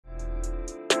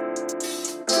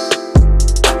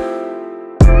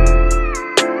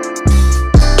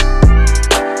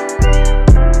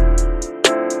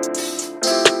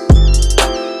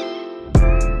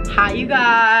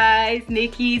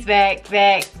Nikki's back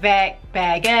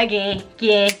again.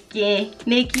 Yeah.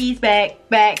 Nikki's back.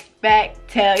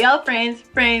 Tell y'all friends.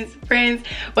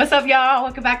 What's up, y'all?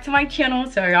 Welcome back to my channel.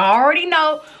 So y'all already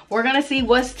know we're gonna see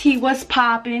what's tea, what's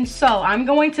popping. So I'm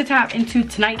going to tap into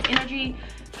tonight's energy,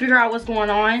 figure out what's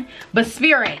going on. But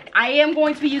Spirit, I am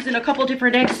going to be using a couple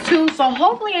different decks too, so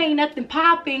hopefully ain't nothing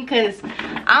popping, because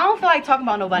I don't feel like talking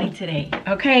about nobody today.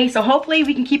 Okay, so hopefully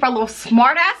we can keep our little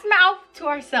smart ass mouth to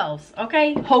ourselves.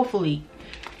 Okay, hopefully.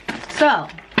 So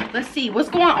let's see what's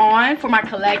going on for my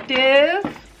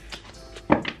collective.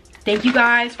 Thank you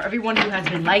guys for everyone who has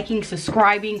been liking,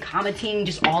 subscribing, commenting,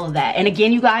 just all of that. And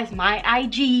again, you guys, my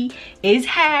IG is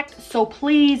hacked, so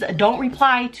please don't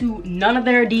reply to none of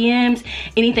their DMs,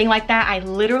 anything like that. I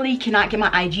literally cannot get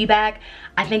my IG back.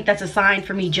 I think that's a sign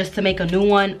for me just to make a new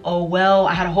one. Oh well,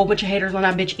 I had a whole bunch of haters on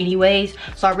that bitch anyways,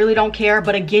 so I really don't care.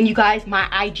 But again, you guys, my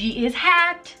IG is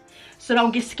hacked, so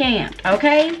don't get scammed,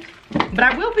 okay? But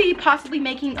I will be possibly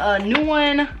making a new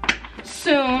one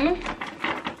soon.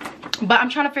 But I'm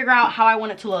trying to figure out how I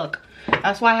want it to look.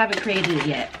 That's why I haven't created it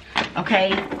yet.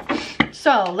 Okay.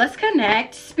 So let's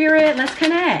connect. Spirit, let's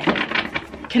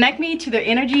connect. Connect me to their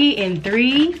energy in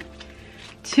 3,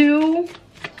 2,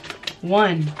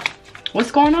 1.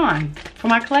 What's going on for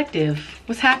my collective?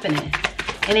 What's happening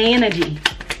in the energy?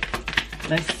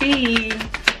 Let's see.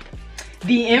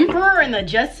 The Emperor and the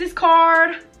Justice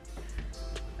card.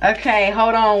 Okay,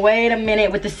 hold on. Wait a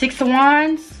minute. With the 6 of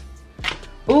Wands.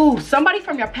 Ooh, somebody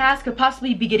from your past could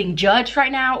possibly be getting judged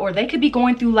right now, or they could be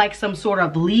going through like some sort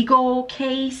of legal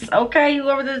case. Okay,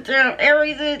 whoever this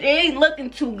Aries is, it ain't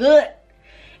looking too good.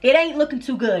 It ain't looking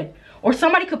too good. Or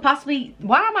somebody could possibly,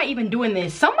 why am I even doing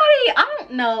this? Somebody, I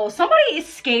don't know, somebody is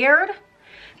scared.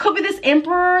 Could be this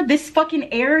Emperor, this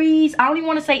fucking Aries. I don't even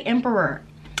want to say Emperor.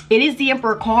 It is the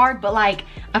Emperor card, but like,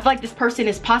 I feel like this person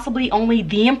is possibly only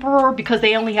the Emperor because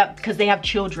they have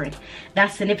children.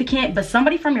 That's significant. But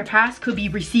somebody from your past could be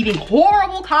receiving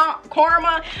horrible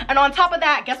karma, and on top of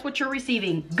that, guess what you're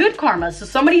receiving? Good karma. So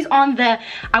somebody's on the,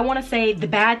 I want to say, the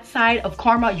bad side of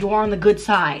karma. You're on the good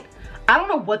side. I don't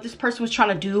know what this person was trying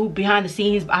to do behind the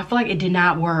scenes, but I feel like it did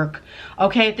not work.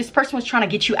 Okay, if this person was trying to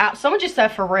get you out, someone just said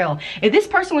for real, if this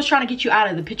person was trying to get you out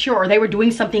of the picture, or they were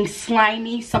doing something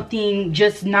slimy, something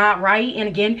just not right, and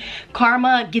again,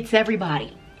 karma gets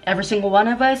everybody. Every single one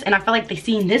of us. And I feel like they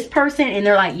seen this person and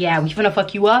they're like, yeah, we finna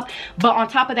fuck you up. But on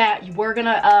top of that, we're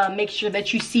gonna make sure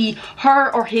that you see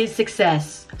her or his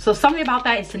success. So something about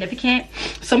that is significant.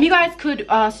 Some of you guys could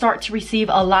start to receive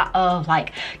a lot of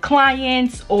like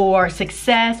clients or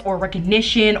success or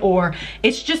recognition, or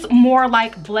it's just more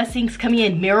like blessings coming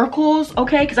in, miracles.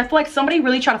 Okay, because I feel like somebody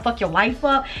really tried to fuck your life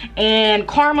up, and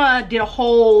karma did a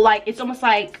whole, like, it's almost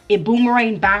like it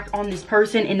boomeranged back on this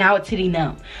person and now it's hitting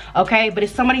them. Okay, but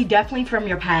it's somebody definitely from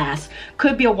your past.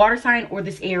 Could be a water sign or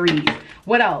this Aries.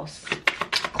 What else?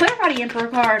 Clairvoyant Emperor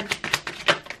card.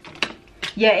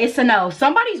 Yeah, it's a no.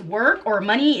 Somebody's work or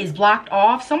money is blocked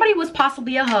off. Somebody was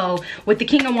possibly a hoe with the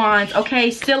King of Wands. Okay,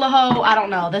 still a hoe. I don't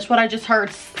know. That's what I just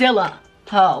heard. Still a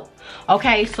hoe.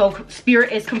 Okay, so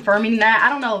Spirit is confirming that. I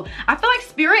don't know. I feel like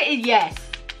Spirit is, yes.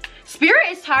 Spirit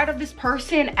is tired of this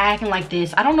person acting like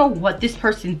this. I don't know what this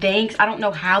person thinks. I don't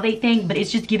know how they think, but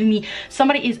it's just giving me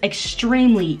somebody is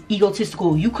extremely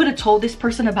egotistical. You could have told this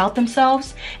person about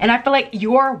themselves, and I feel like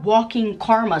you're walking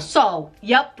karma. So,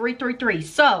 yep, 333.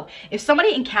 So, if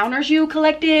somebody encounters you,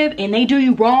 collective, and they do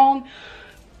you wrong,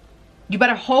 you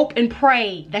better hope and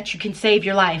pray that you can save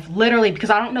your life. Literally, because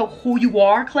I don't know who you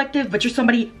are, collective, but you're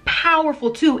somebody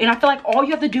powerful too. And I feel like all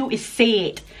you have to do is say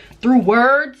it through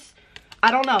words. I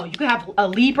don't know. You could have a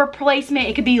Libra placement.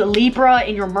 It could be a Libra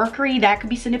in your Mercury. That could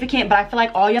be significant. But I feel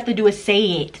like all you have to do is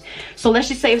say it. So let's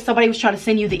just say if somebody was trying to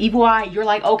send you the evil eye, you're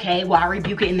like, okay, well, I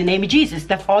rebuke it in the name of Jesus.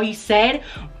 That's all you said.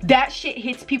 That shit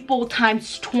hits people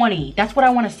times 20. That's what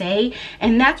I want to say.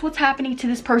 And that's what's happening to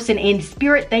this person. In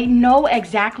Spirit, they know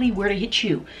exactly where to hit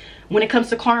you. When it comes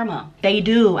to karma, they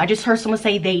do. I just heard someone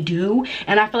say they do.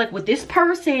 And I feel like with this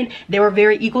person, they were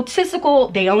very egotistical.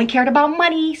 They only cared about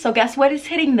money. So guess what is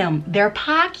hitting them? Their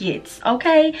pockets,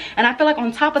 okay? And I feel like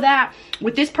on top of that,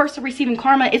 with this person receiving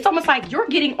karma, it's almost like you're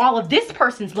getting all of this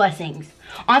person's blessings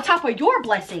on top of your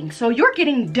blessings. So you're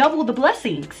getting double the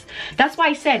blessings. That's why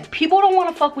I said people don't want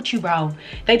to fuck with you, bro.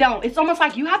 They don't. It's almost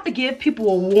like you have to give people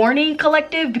a warning,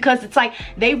 collective, because it's like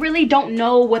they really don't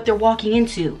know what they're walking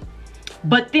into.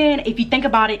 But then if you think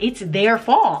about it, it's their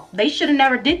fault. They should have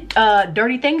never did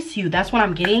dirty things to you. That's what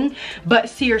I'm getting. But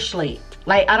seriously,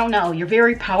 like, I don't know, you're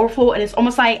very powerful, and it's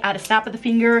almost like at a snap of the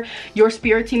finger, your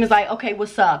spirit team is like, okay,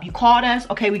 what's up? You called us?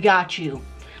 Okay, we got you.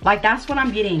 Like, that's what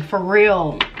I'm getting, for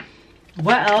real.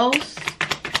 What else?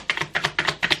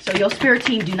 So So your spirit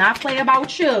team do not play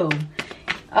about you.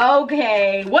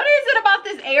 Okay, what is it about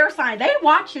this air sign? They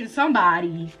watching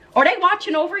somebody. Or they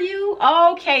watching over you?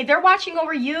 Okay, they're watching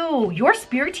over you. Your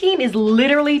spirit team is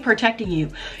literally protecting you.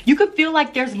 You could feel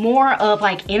like there's more of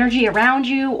like energy around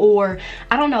you, or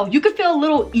I don't know. You could feel a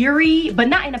little eerie, but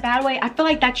not in a bad way. I feel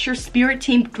like that's your spirit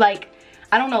team, like,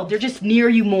 I don't know, they're just near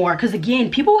you more. Because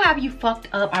again, people have you fucked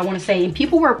up, I want to say. And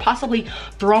people were possibly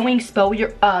throwing spell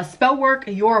work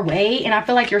your way. And I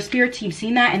feel like your spirit team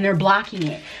seen that and they're blocking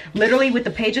it. Literally with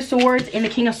the Page of Swords and the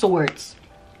King of Swords.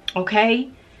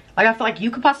 Okay? Like I feel like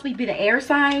you could possibly be the air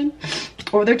sign.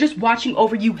 Or they're just watching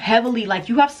over you heavily. Like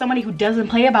you have somebody who doesn't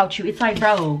play about you. It's like,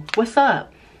 bro, what's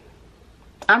up?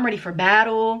 I'm ready for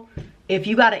battle. If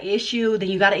you got an issue, then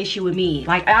you got an issue with me.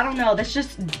 Like, I don't know. That's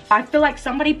just, I feel like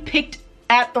somebody picked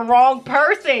at the wrong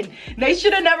person. They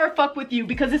should have never fucked with you,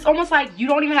 because it's almost like you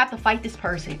don't even have to fight this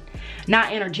person,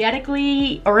 not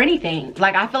energetically or anything.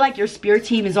 Like I feel like your spirit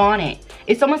team is on it.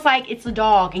 It's almost like it's a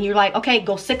dog and you're like, okay,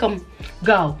 go sick them,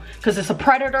 go, because it's a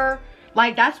predator.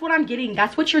 Like that's what I'm getting.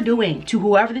 That's what you're doing to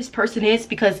whoever this person is,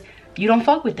 because you don't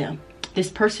fuck with them. This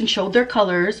person showed their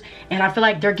colors, and I feel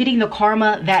like they're getting the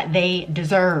karma that they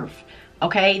deserve.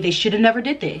 Okay, they should have never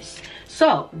did this.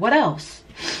 So what else?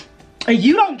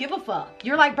 You don't give a fuck.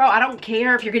 You're like, bro, I don't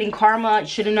care if you're getting karma.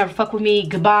 Should have never fuck with me.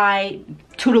 Goodbye.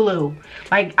 Toodaloo.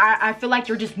 Like, I feel like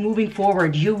you're just moving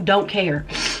forward. You don't care.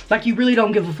 Like, you really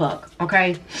don't give a fuck.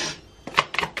 Okay?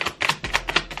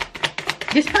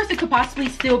 This person could possibly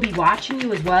still be watching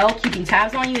you as well, keeping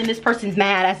tabs on you, and this person's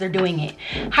mad as they're doing it.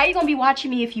 How you gonna be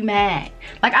watching me if you mad?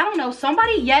 Like, I don't know,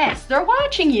 somebody, yes, they're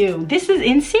watching you. This is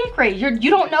in secret. You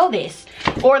don't know this.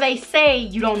 Or they say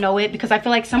you don't know it, because I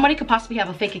feel like somebody could possibly have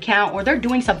a fake account, or they're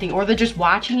doing something, or they're just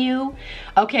watching you,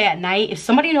 okay, at night. If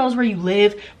somebody knows where you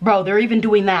live, bro, they're even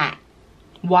doing that.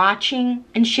 Watching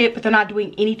and shit, but they're not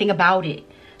doing anything about it.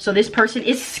 So this person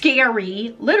is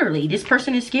scary. Literally, this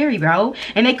person is scary, bro.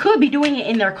 And they could be doing it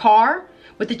in their car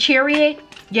with the Chariot.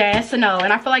 Yes and no.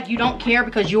 And I feel like you don't care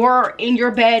because you're in your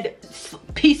bed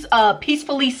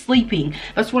peacefully sleeping.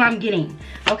 That's what I'm getting.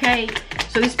 Okay?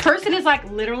 So this person is like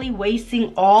literally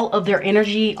wasting all of their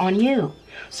energy on you.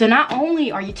 So not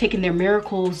only are you taking their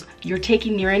miracles, you're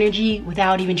taking their energy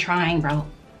without even trying, bro.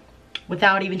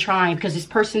 Without even trying, because this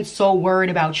person's so worried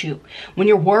about you. When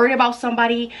you're worried about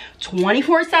somebody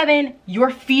 24/7,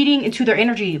 you're feeding into their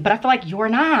energy. But I feel like you're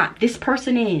not. This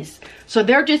person is. So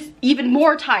they're just even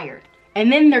more tired. And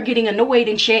then they're getting annoyed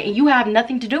and shit, and you have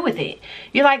nothing to do with it.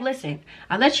 You're like, listen,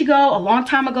 I let you go a long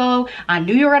time ago. I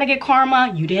knew you were gonna get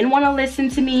karma. You didn't want to listen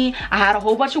to me. I had a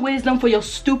whole bunch of wisdom for your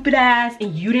stupid ass,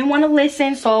 and you didn't want to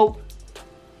listen. So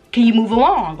can you move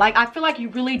along? Like, I feel like you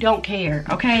really don't care,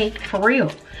 okay? For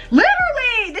real.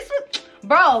 Literally, this was,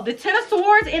 bro, the 10 of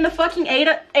Swords and the fucking eight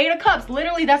of Cups.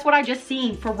 Literally, that's what I just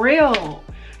seen. For real.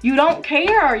 You don't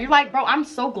care. You're like, bro, I'm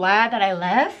so glad that I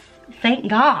left. Thank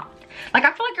God. Like,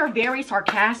 I feel like you're very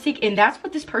sarcastic, and that's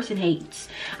what this person hates.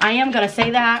 I am gonna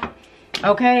say that,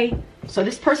 okay? So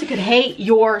this person could hate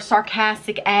your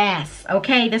sarcastic ass,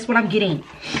 okay? That's what I'm getting.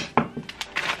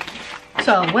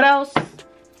 So, what else?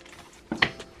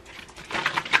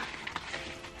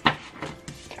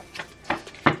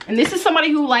 And this is somebody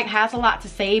who like has a lot to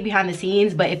say behind the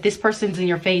scenes, but if this person's in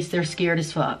your face, they're scared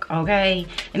as fuck, okay?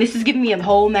 And this is giving me a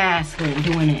whole masculine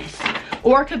doing this.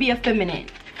 Or it could be a feminine,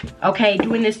 okay?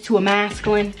 Doing this to a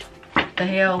masculine. The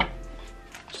hell?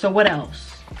 So what else?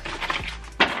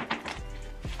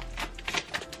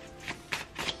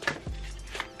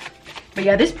 But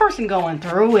yeah, this person going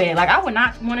through it. Like, I would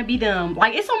not want to be them.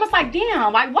 Like, it's almost like,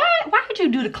 damn, like, why would you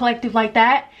do the collective like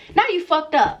that? Now you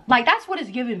fucked up. Like, that's what it's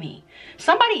giving me.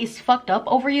 Somebody is fucked up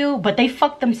over you, but they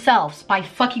fucked themselves by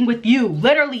fucking with you.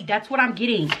 Literally, that's what I'm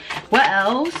getting. What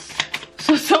else?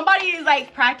 So somebody is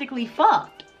like practically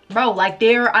fucked. Bro, like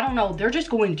they're, I don't know, they're just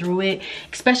going through it.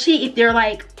 Especially if they're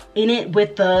like in it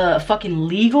with the fucking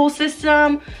legal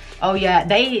system. Oh yeah,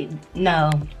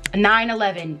 no.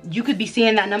 9/11, you could be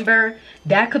seeing that number.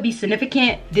 That could be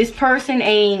significant. This person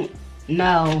ain't,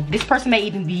 no. This person may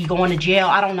even be going to jail.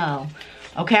 I don't know.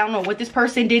 Okay, I don't know what this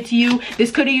person did to you.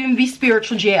 This could even be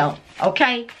spiritual jail.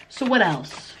 Okay, so what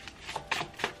else?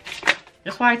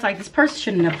 That's why it's like this person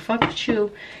should have never fucked with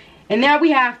you. And now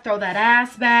we have throw that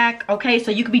ass back. Okay,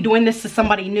 so you could be doing this to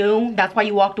somebody new. That's why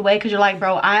you walked away, because you're like,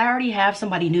 bro, I already have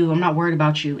somebody new. I'm not worried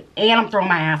about you. And I'm throwing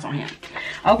my ass on him.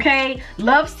 Okay,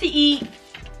 loves to eat.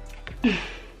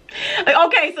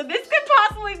 Okay, so this could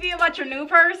possibly be about your new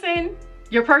person.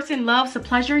 Your person loves to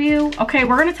pleasure you. Okay,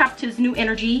 we're gonna tap to this new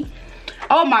energy.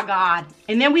 Oh my God.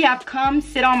 And then we have come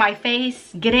sit on my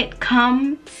face. Get it?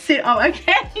 Come sit on my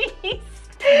face.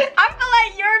 I feel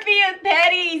like you're being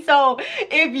petty. So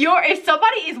if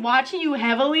somebody is watching you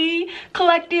heavily,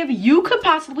 collective, you could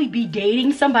possibly be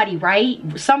dating somebody, right?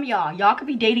 Some of y'all could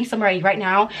be dating somebody right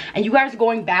now, and you guys are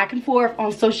going back and forth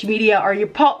on social media, or you're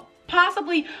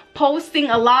possibly posting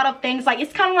a lot of things. Like,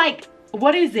 it's kind of like,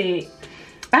 what is it?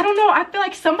 I don't know. I feel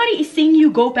like somebody is seeing you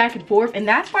go back and forth, and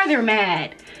that's why they're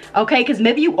mad. Okay, because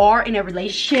maybe you are in a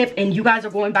relationship and you guys are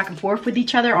going back and forth with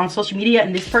each other on social media,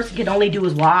 and this person can only do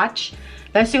is watch.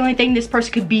 That's the only thing this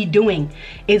person could be doing,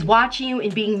 is watching you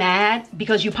and being mad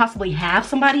because you possibly have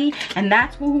somebody. And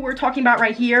that's who we're talking about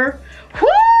right here.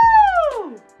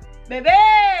 Woo! Baby!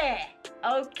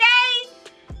 Okay?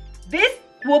 This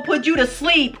will put you to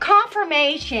sleep.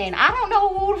 Confirmation. I don't know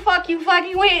who the fuck you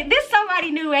fucking with. This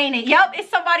somebody new, ain't it? Yup, it's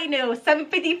somebody new.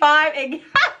 7:55 and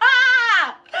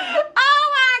oh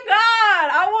my god,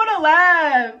 I wanna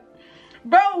laugh.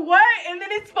 Bro, what? And then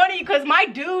it's funny because my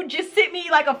dude just sent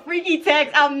me like a freaky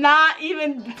text. I'm not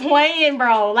even playing,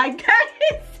 bro. Like, that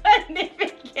is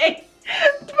significant.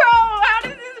 Bro, how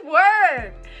does this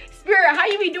work? Spirit, how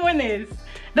you be doing this?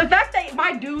 The fact that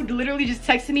my dude literally just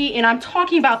texted me and I'm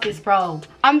talking about this, bro.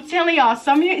 I'm telling y'all,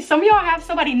 some of y'all have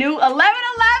somebody new.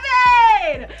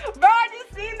 11/11! Bro, I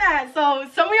just seen that. So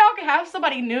some of y'all can have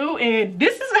somebody new, and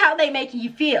this is how they making you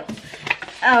feel.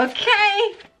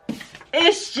 Okay?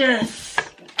 It's just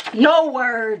no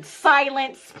words,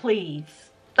 silence, please.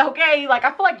 Okay, like,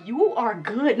 I feel like you are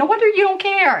good. No wonder you don't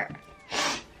care.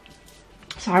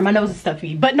 Sorry, my nose is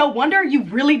stuffy, but no wonder you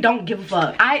really don't give a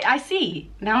fuck. I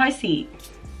see. Now I see.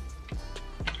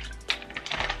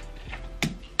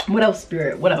 What else,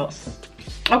 Spirit? What else?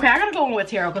 Okay, I gotta go on with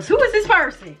tarot, because who is this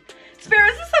person?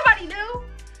 Spirit, is this somebody new?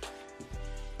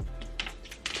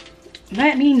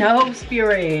 Let me know,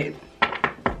 Spirit.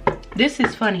 This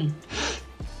is funny.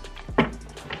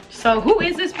 So who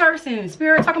is this person?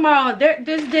 Spirit talking about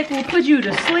this dick will put you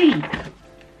to sleep.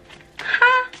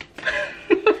 Huh?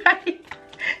 Like,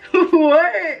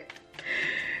 what?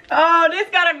 Oh, this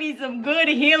gotta be some good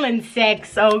healing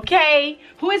sex, okay?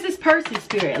 Who is this person,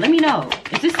 Spirit? Let me know.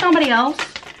 Is this somebody else?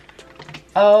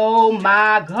 Oh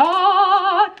my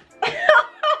god.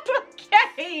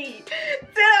 Okay.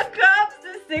 10 of Cups,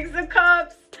 the 6 of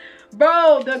Cups.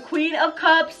 Bro, the Queen of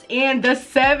Cups and the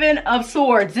 7 of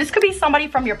Swords. This could be somebody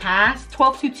from your past.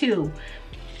 12-2.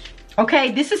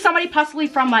 Okay, this is somebody possibly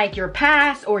from like your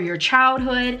past or your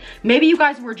childhood. Maybe you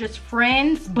guys were just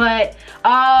friends, but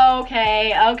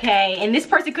okay. And this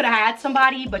person could have had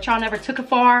somebody, but y'all never took it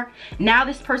far. Now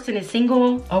this person is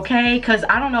single, okay? Because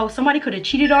I don't know, somebody could have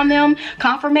cheated on them.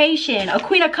 Confirmation. A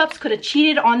Queen of Cups could have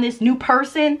cheated on this new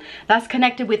person that's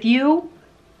connected with you.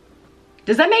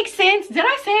 Does that make sense? Did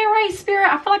I say it right,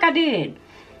 Spirit? I feel like I did.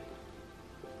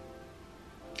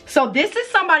 So this is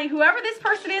somebody, whoever this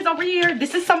person is over here,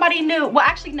 this is somebody new. Well,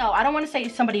 actually, no, I don't want to say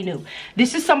somebody new.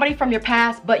 This is somebody from your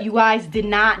past, but you guys did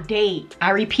not date.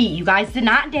 I repeat, you guys did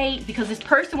not date because this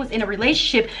person was in a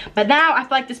relationship, but now I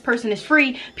feel like this person is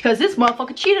free because this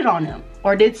motherfucker cheated on them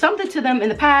or did something to them in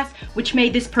the past, which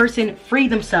made this person free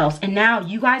themselves. And now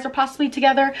you guys are possibly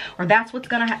together, or that's what's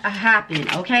gonna happen,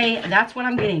 okay? That's what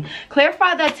I'm getting.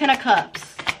 Clarify that 10 of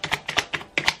Cups.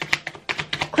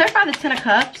 Clarify the 10 of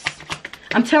Cups.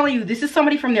 I'm telling you, this is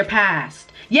somebody from their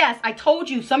past. Yes, I told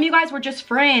you, some of you guys were just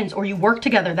friends or you worked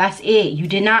together. That's it. You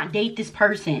did not date this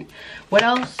person. What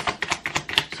else?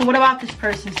 So what about this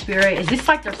person, Spirit? Is this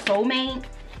like their soulmate?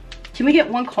 Can we get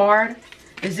one card?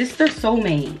 Is this their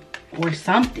soulmate or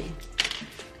something?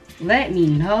 Let me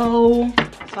know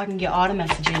so I can get all the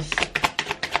messages.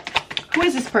 Who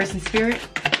is this person, Spirit?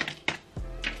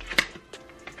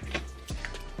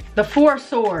 The 4 of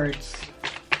Swords.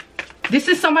 This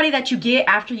is somebody that you get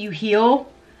after you heal,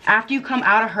 after you come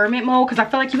out of hermit mode, because I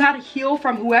feel like you had to heal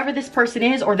from whoever this person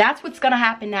is, or that's what's going to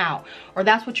happen now, or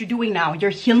that's what you're doing now. You're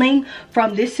healing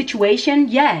from this situation,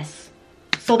 yes,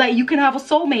 so that you can have a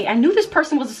soulmate. I knew this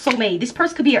person was a soulmate. This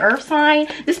person could be an earth sign.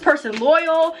 This person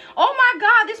loyal. Oh my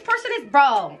God, this person is,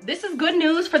 bro, this is good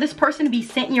news for this person to be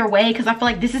sent your way, because I feel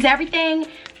like this is everything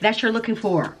that you're looking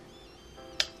for.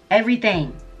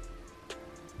 Everything.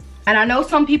 And I know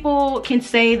some people can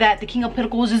say that the King of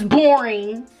Pentacles is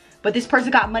boring, but this person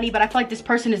got money, but I feel like this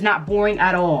person is not boring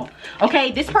at all.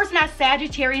 Okay, this person has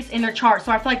Sagittarius in their chart,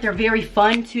 so I feel like they're very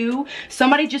fun too.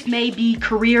 Somebody just may be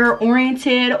career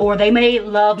oriented, or they may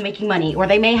love making money, or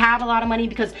they may have a lot of money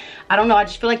because, I don't know, I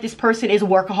just feel like this person is a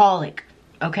workaholic.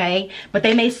 Okay, but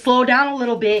they may slow down a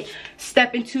little bit,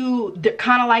 step into the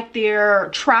kind of like their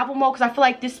travel mode, because I feel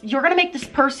like this, you're gonna make this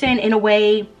person in a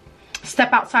way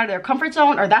step outside of their comfort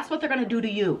zone, or that's what they're gonna do to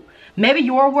you. Maybe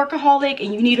you're a workaholic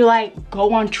and you need to like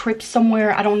go on trips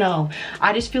somewhere. I don't know.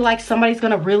 I just feel like somebody's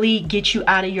gonna really get you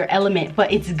out of your element,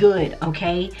 but it's good,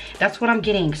 okay? That's what I'm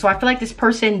getting. So I feel like this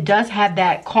person does have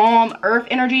that calm earth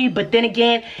energy, but then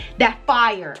again, that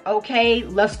fire, okay?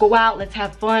 Let's go out, let's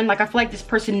have fun. Like I feel like this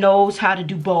person knows how to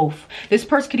do both. This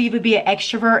person could even be an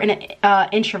extrovert and an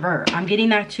introvert. I'm getting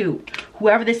that too.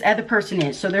 Whoever this other person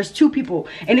is. So there's two people.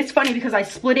 And it's funny because I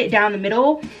split it down the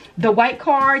middle. The white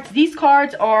cards, these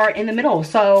cards are in the middle.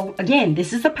 So again,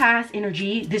 this is a past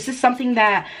energy. This is something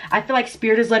that I feel like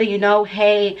Spirit is letting you know,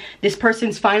 hey, this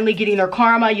person's finally getting their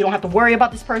karma. You don't have to worry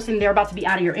about this person. They're about to be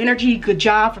out of your energy. Good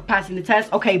job for passing the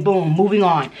test. Okay, boom, moving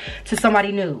on to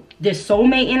somebody new. This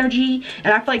soulmate energy.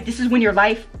 And I feel like this is when your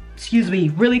life, excuse me,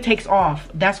 really takes off.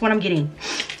 That's what I'm getting.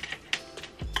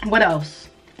 What else?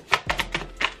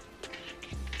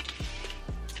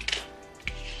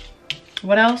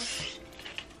 What else?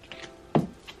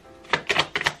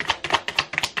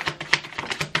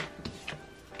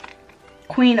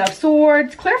 Queen of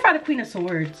Swords. Clarify the Queen of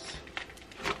Swords.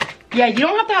 Yeah, you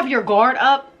don't have to have your guard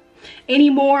up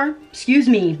anymore. Excuse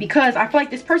me, because I feel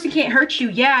like this person can't hurt you.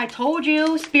 Yeah, I told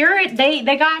you. Spirit, they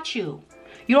got you.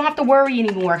 You don't have to worry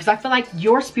anymore, because I feel like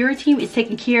your spirit team is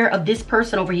taking care of this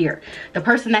person over here. The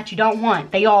person that you don't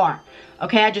want. They are.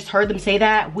 Okay, I just heard them say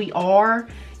that. We are.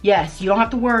 Yes, you don't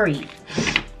have to worry.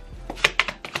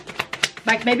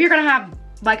 Like maybe you're gonna have,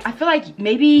 like I feel like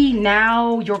maybe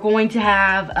now you're going to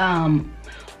have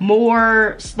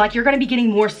more, like you're gonna be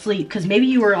getting more sleep, because maybe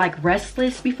you were like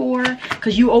restless before,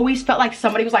 because you always felt like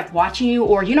somebody was like watching you,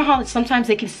 or you know how sometimes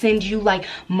they can send you like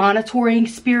monitoring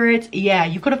spirits. Yeah,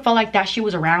 you could have felt like that shit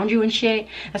was around you and shit.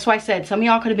 That's why I said some of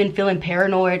y'all could have been feeling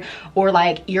paranoid or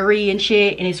like eerie and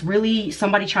shit, and it's really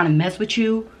somebody trying to mess with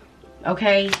you.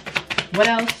 Okay, what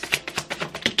else?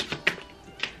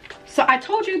 So I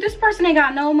told you this person ain't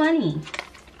got no money.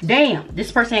 Damn,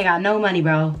 this person ain't got no money,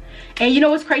 bro. And you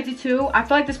know what's crazy too? I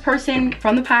feel like this person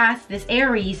from the past, this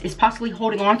Aries, is possibly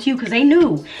holding on to you because they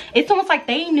knew. It's almost like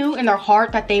they knew in their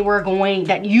heart that you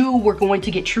were going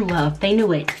to get true love. They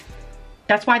knew it.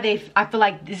 That's why I feel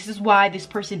like this is why this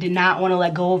person did not want to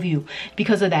let go of you,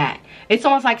 because of that. It's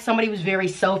almost like somebody was very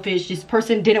selfish. This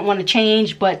person didn't want to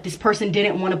change, but this person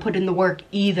didn't want to put in the work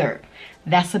either.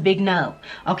 That's a big no.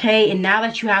 Okay, and now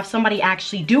that you have somebody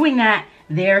actually doing that,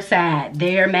 they're sad,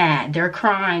 they're mad, they're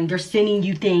crying, they're sending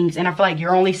you things, and I feel like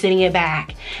you're only sending it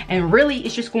back. And really,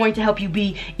 it's just going to help you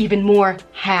be even more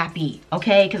happy,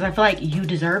 okay? Because I feel like you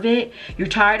deserve it. You're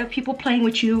tired of people playing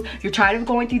with you. You're tired of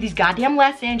going through these goddamn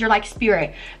lessons. You're like,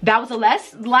 Spirit, that was the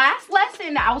last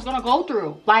lesson that I was gonna go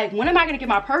through. Like, when am I gonna get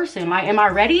my person? Like, am I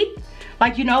ready?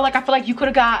 Like, you know, like I feel like you could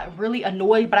have got really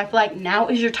annoyed, but I feel like now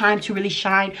is your time to really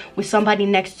shine with somebody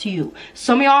next to you.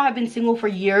 Some of y'all have been single for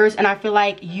years, and I feel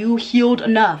like you healed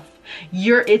enough.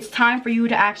 It's time for you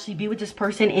to actually be with this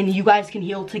person, and you guys can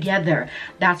heal together.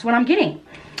 That's what I'm getting.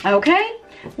 Okay,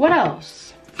 what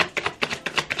else?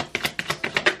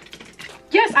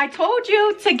 Yes, I told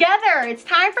you, together. It's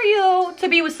time for you to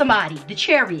be with somebody. The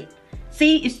Chariot.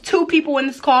 See, it's two people in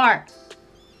this card.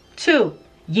 Two.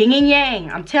 Yin and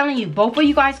yang. I'm telling you, both of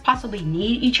you guys possibly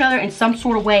need each other in some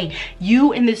sort of way.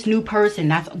 You and this new person.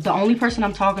 That's the only person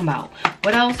I'm talking about.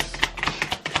 What else?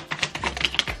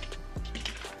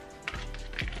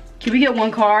 Can we get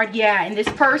one card? Yeah, and this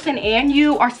person and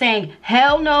you are saying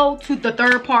hell no to the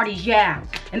third parties. Yeah,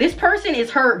 and this person is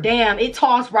hurt. Damn, it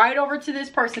tossed right over to this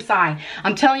person's side.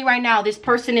 I'm telling you right now, this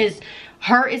person is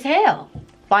hurt as hell.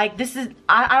 Like, this is,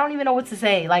 I don't even know what to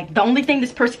say. Like, the only thing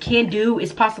this person can do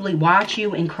is possibly watch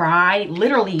you and cry.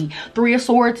 Literally, Three of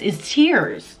Swords is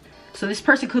tears. So this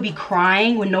person could be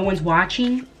crying when no one's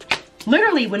watching.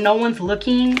 Literally, when no one's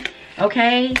looking,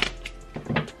 okay?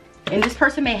 And this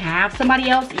person may have somebody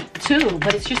else too,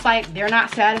 but it's just like they're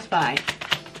not satisfied.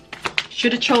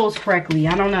 Should have chose correctly,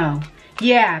 I don't know.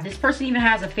 Yeah, this person even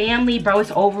has a family. Bro,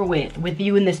 it's over with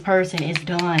you and this person. It's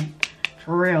done.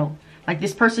 For real. Like,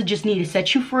 this person just need to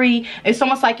set you free. It's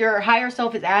almost like your higher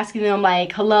self is asking them,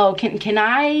 like, hello, can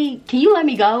you let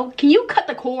me go? Can you cut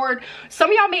the cord?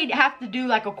 Some of y'all may have to do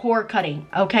like a cord cutting,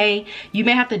 okay? You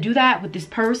may have to do that with this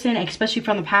person, especially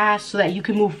from the past, so that you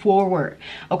can move forward,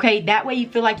 okay? That way you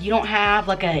feel like you don't have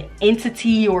like an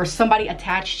entity or somebody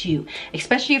attached to you,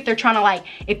 especially if they're trying to, like,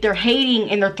 if they're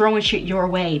hating and they're throwing shit your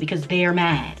way because they're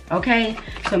mad, okay?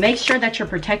 So make sure that you're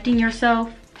protecting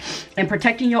yourself and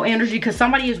protecting your energy, because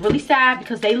somebody is really sad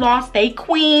because they lost their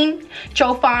queen,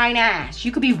 your fine ass.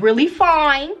 You could be really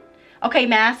fine, okay,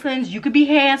 masculines, you could be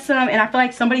handsome, and I feel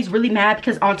like somebody's really mad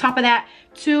because on top of that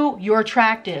too, you're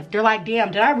attractive. They're like, damn,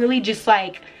 did I really just,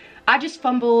 like, I just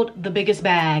fumbled the biggest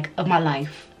bag of my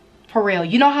life. For real.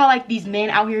 You know how like these men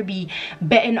out here be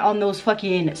betting on those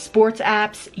fucking sports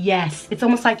apps? Yes. It's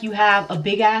almost like you have a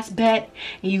big ass bet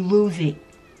and you lose it.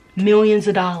 Millions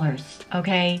of dollars.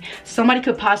 Okay? Somebody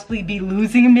could possibly be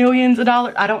losing millions of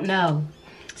dollars. I don't know.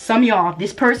 Some y'all,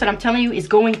 this person, I'm telling you, is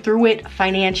going through it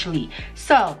financially.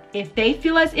 So if they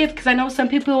feel as if, because I know some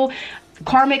people,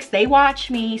 karmics, they watch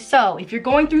me. So if you're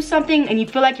going through something and you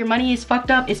feel like your money is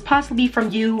fucked up, it's possibly from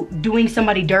you doing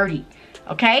somebody dirty.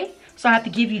 Okay? So I have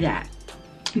to give you that.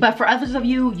 But for others of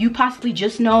you, you possibly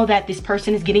just know that this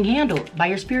person is getting handled by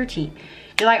your spirit team.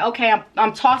 You're like, okay,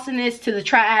 I'm tossing this to the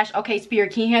trash. Okay,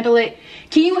 spirit, can you handle it?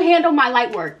 Can you handle my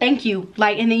light work? Thank you.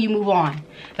 Like, and then you move on.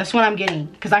 That's what I'm getting.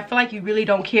 Because I feel like you really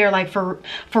don't care. Like, for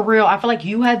real, I feel like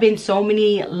you have been so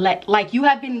many, like you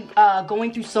have been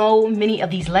going through so many of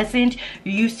these lessons.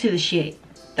 You're used to the shit.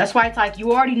 That's why it's like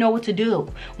you already know what to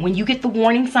do. When you get the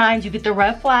warning signs, you get the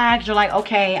red flags, you're like,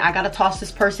 okay, I gotta toss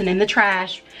this person in the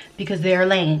trash because they're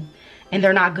lame and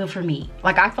they're not good for me.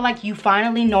 Like, I feel like you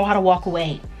finally know how to walk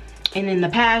away. And in the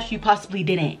past, you possibly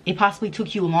didn't. It possibly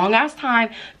took you a long ass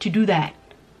time to do that.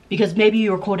 Because maybe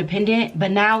you were codependent,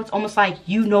 but now it's almost like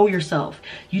you know yourself.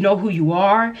 You know who you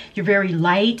are. You're very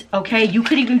light, okay? You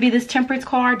could even be this Temperance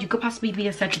card. You could possibly be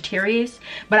a Sagittarius.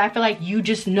 But I feel like you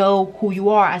just know who you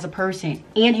are as a person.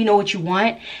 And you know what you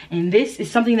want. And this is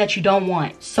something that you don't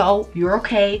want. So you're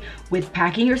okay with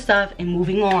packing your stuff and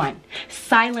moving on.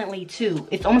 Silently, too.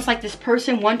 It's almost like this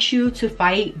person wants you to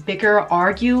fight, bicker,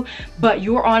 argue. But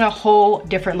you're on a whole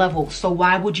different level. So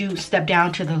why would you step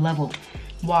down to their level?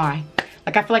 Why?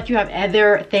 Like, I feel like you have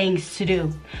other things to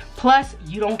do. Plus,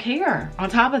 you don't care on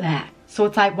top of that. So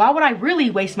it's like, why would I really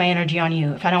waste my energy on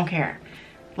you if I don't care?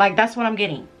 Like, that's what I'm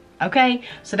getting. Okay?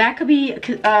 So that could be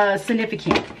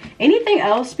significant. Anything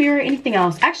else, Spirit? Anything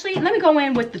else? Actually, let me go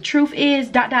in with the truth is, ...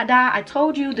 I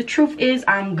told you the truth is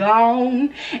I'm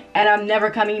gone and I'm never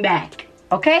coming back.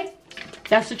 Okay?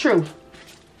 That's the truth.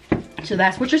 So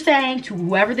that's what you're saying to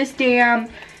whoever this damn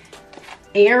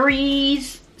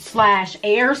Aries /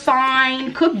 air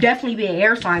sign, could definitely be an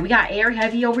air sign. We got air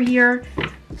heavy over here.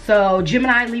 So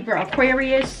Gemini, Libra,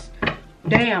 Aquarius.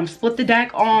 Damn, split the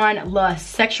deck on lust,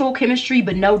 sexual chemistry,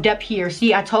 but no depth here.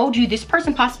 See, I told you this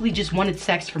person possibly just wanted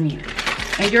sex from you.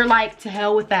 And you're like, to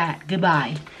hell with that.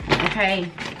 Goodbye.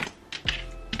 Okay?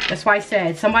 That's why I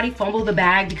said somebody fumbled the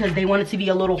bag because they wanted to be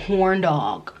a little horn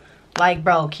dog. Like,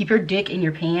 bro, keep your dick in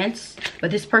your pants. But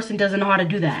this person doesn't know how to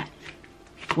do that.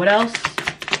 What else?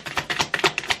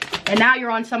 And now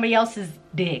you're on somebody else's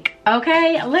dick,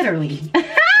 okay? Literally.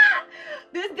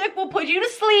 This dick will put you to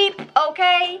sleep,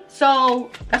 okay? So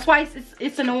that's why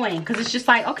it's annoying, because it's just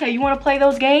like, okay, you want to play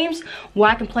those games? Well,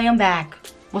 I can play them back.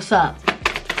 What's up?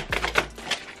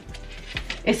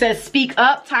 It says, speak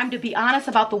up, time to be honest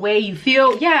about the way you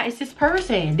feel. Yeah, it's this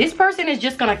person. This person is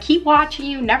just going to keep watching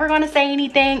you, never going to say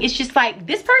anything. It's just like,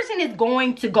 this person is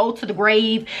going to go to the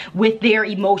grave with their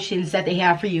emotions that they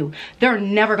have for you. They're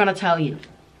never going to tell you.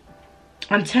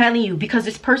 I'm telling you, because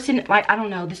this person, like, I don't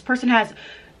know, this person has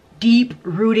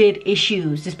deep-rooted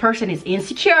issues. This person is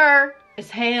insecure as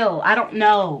hell. I don't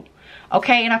know.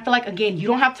 Okay, and I feel like, again, you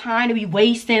don't have time to be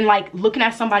wasting, like, looking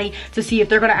at somebody to see if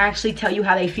they're going to actually tell you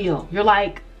how they feel. You're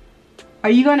like, are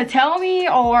you going to tell me,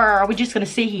 or are we just going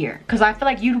to sit here? Because I feel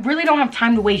like you really don't have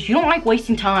time to waste. You don't like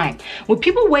wasting time. When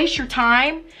people waste your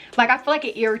time, like, I feel like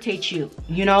it irritates you,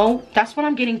 you know? That's what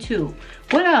I'm getting to.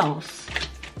 What else?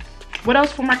 What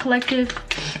else for my collective?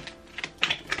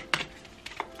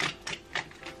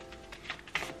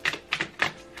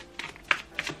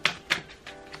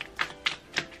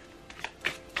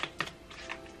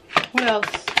 What else?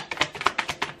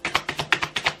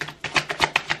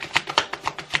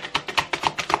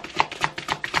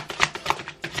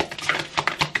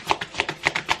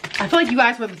 I feel like you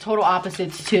guys were the total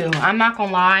opposites too. I'm not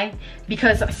gonna lie,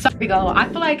 because I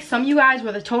feel like some of you guys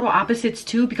were the total opposites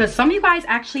too, because some of you guys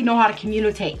actually know how to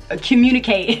communicate.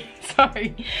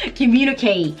 Sorry,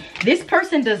 communicate. This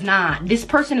person does not. This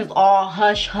person is all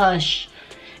hush hush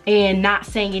and not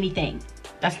saying anything.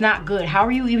 That's not good. How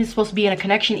are you even supposed to be in a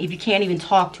connection if you can't even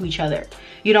talk to each other?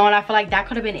 You know, and I feel like that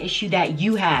could have been an issue that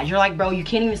you had. You're like, bro, you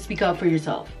can't even speak up for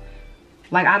yourself.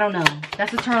 Like, I don't know.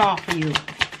 That's a turn off for you.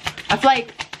 I feel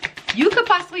like you could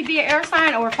possibly be an air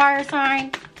sign or a fire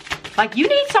sign. Like, you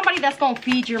need somebody that's gonna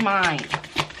feed your mind.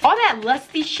 All that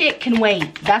lusty shit can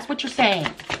wait. That's what you're saying.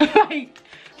 Like,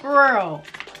 for real.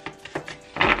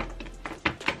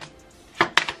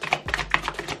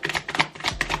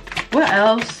 What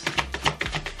else?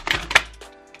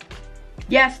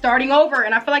 Yeah, starting over.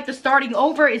 And I feel like the starting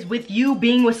over is with you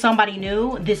being with somebody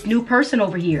new. This new person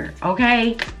over here,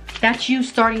 okay? That's you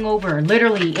starting over,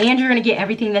 literally. And you're going to get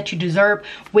everything that you deserve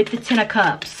with the 10 of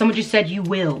Cups. Someone just said you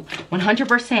will,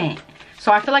 100%.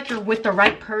 So I feel like you're with the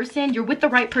right person. You're with the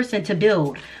right person to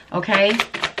build, okay?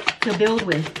 To build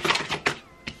with.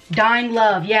 Dying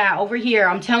love. Yeah, over here,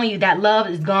 I'm telling you, that love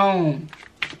is gone.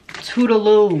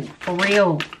 Toodaloo, for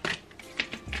real.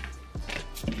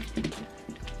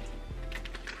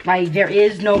 Like, there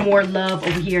is no more love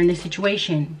over here in this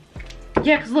situation.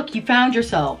 Yeah, because look, you found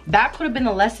yourself. That could have been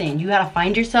the lesson. You had to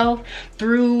find yourself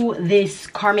through this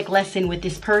karmic lesson with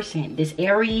this person, this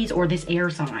Aries or this air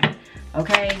sign,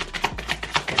 okay?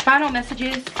 Final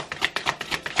messages.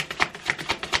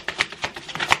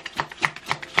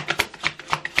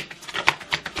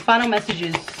 Final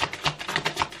messages.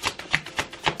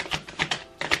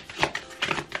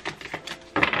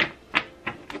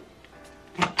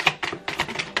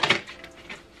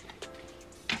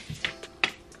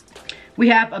 We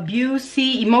have abuse.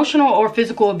 See, emotional or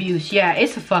physical abuse. Yeah,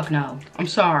 it's a fuck no. I'm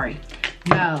sorry.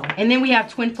 No. And then we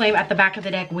have twin flame at the back of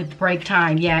the deck with break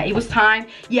time. Yeah, it was time.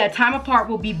 Yeah, time apart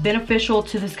will be beneficial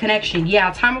to this connection.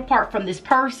 Yeah, time apart from this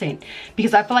person.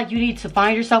 Because I feel like you need to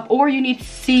find yourself, or you need to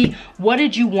see what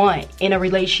did you want in a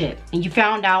relationship. And you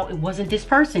found out it wasn't this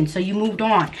person, so you moved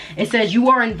on. It says you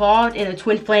are involved in a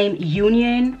twin flame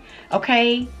union.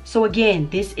 Okay, so again,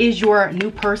 this is your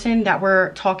new person that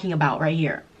we're talking about right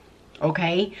here.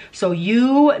 Okay, so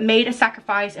you made a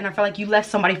sacrifice, and I feel like you left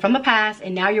somebody from the past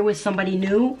and now you're with somebody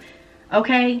new.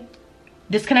 Okay,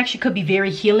 this connection could be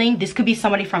very healing. This could be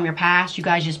somebody from your past you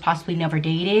guys just possibly never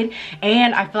dated,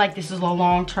 and I feel like this is a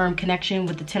long-term connection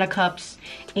with the 10 of Cups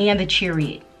and the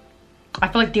Chariot. I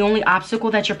feel like the only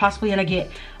obstacle that you're possibly gonna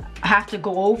have to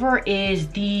go over is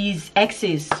these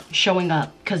exes showing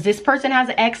up, because this person has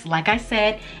an ex, like I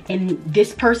said, and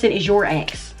this person is your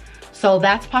ex. So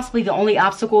that's possibly the only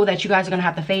obstacle that you guys are gonna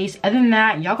have to face. Other than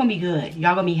that, y'all gonna be good.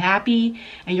 Y'all gonna be happy,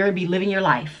 and you're gonna be living your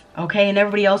life, okay? And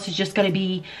everybody else is just gonna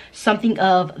be something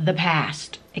of the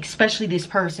past, especially this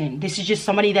person. This is just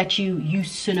somebody that you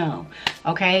used to know,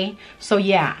 okay? So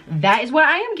yeah, that is what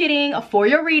I am getting for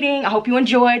your reading. I hope you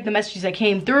enjoyed the messages that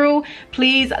came through.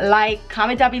 Please like,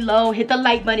 comment down below, hit the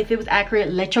like button if it was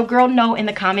accurate. Let your girl know in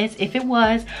the comments if it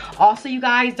was. Also, you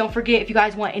guys, don't forget, if you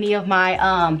guys want any of my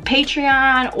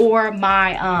Patreon or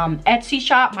my Etsy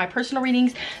shop, my personal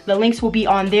readings, the links will be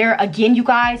on there. Again, you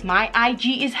guys, my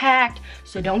IG is hacked,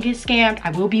 so don't get scammed.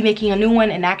 I will be making a new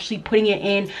one and actually putting it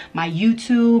in my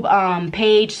YouTube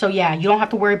page. So yeah, you don't have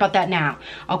to worry about that now,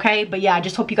 okay? But yeah, I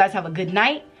just hope you guys have a good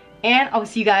night, and I'll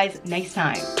see you guys next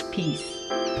time. Peace.